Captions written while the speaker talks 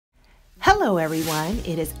Hello everyone,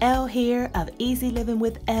 it is Elle here of Easy Living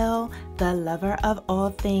with Elle, the lover of all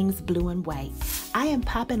things blue and white. I am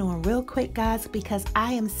popping on real quick, guys, because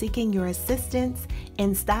I am seeking your assistance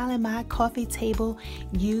in styling my coffee table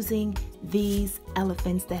using these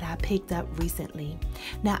elephants that I picked up recently.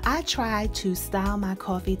 Now, I try to style my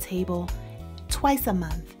coffee table twice a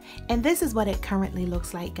month, and this is what it currently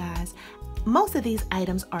looks like, guys. Most of these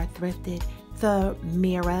items are thrifted. The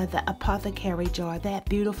mirror, the apothecary jar, that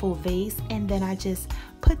beautiful vase, and then I just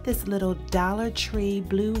put this little Dollar Tree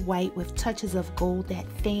blue white with touches of gold, that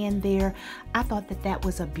fan there. I thought that that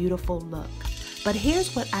was a beautiful look. But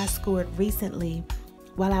here's what I scored recently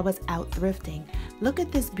while I was out thrifting. Look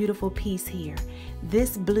at this beautiful piece here.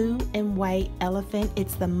 This blue and white elephant,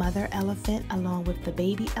 it's the mother elephant along with the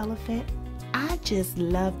baby elephant. I just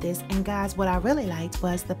love this, and guys, what I really liked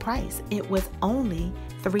was the price. It was only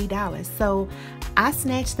 $3. So I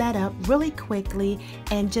snatched that up really quickly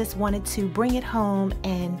and just wanted to bring it home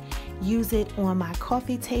and use it on my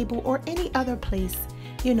coffee table or any other place,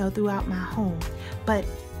 you know, throughout my home. But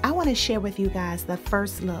I want to share with you guys the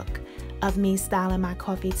first look of me styling my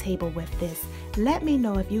coffee table with this. Let me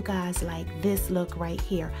know if you guys like this look right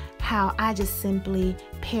here, how I just simply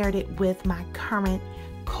paired it with my current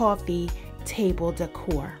coffee table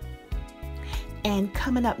decor. And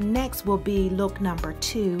coming up next will be look number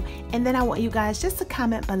 2, and then I want you guys just to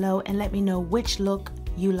comment below and let me know which look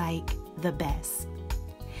you like the best.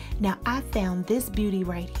 Now, I found this beauty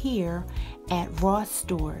right here at Ross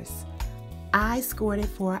Stores. I scored it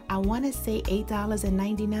for, I want to say,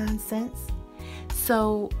 $8.99.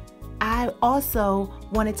 So I also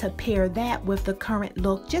wanted to pair that with the current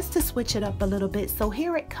look just to switch it up a little bit. So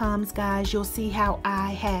here it comes, guys. You'll see how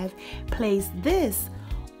I have placed this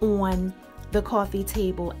on the coffee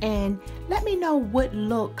table, and let me know what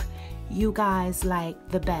look you guys like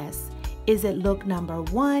the best. Is it look number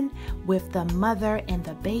 1 with the mother and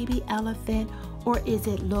the baby elephant, or is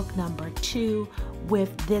it look number 2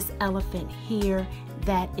 with this elephant here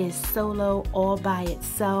that is solo all by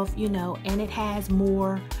itself, you know, and it has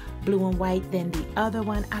more blue and white than the other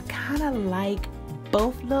one? I kind of like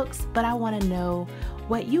both looks, but I want to know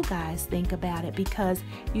what you guys think about it, because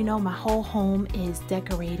you know my whole home is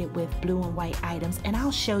decorated with blue and white items, and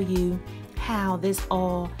I'll show you how this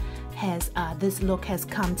all has this look has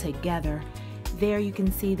come together. There you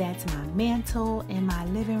can see that's my mantle in my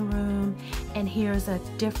living room, and here's a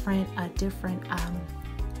different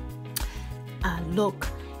look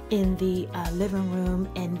in the living room,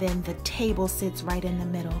 and then the table sits right in the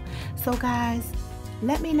middle. So guys,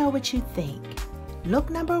 let me know what you think. Look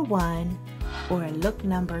number 1 or look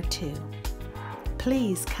number 2.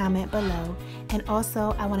 Please comment below, and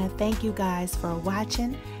also I want to thank you guys for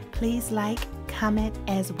watching. Please like, comment,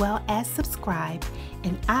 as well as subscribe,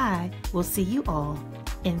 and I will see you all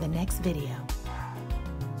in the next video.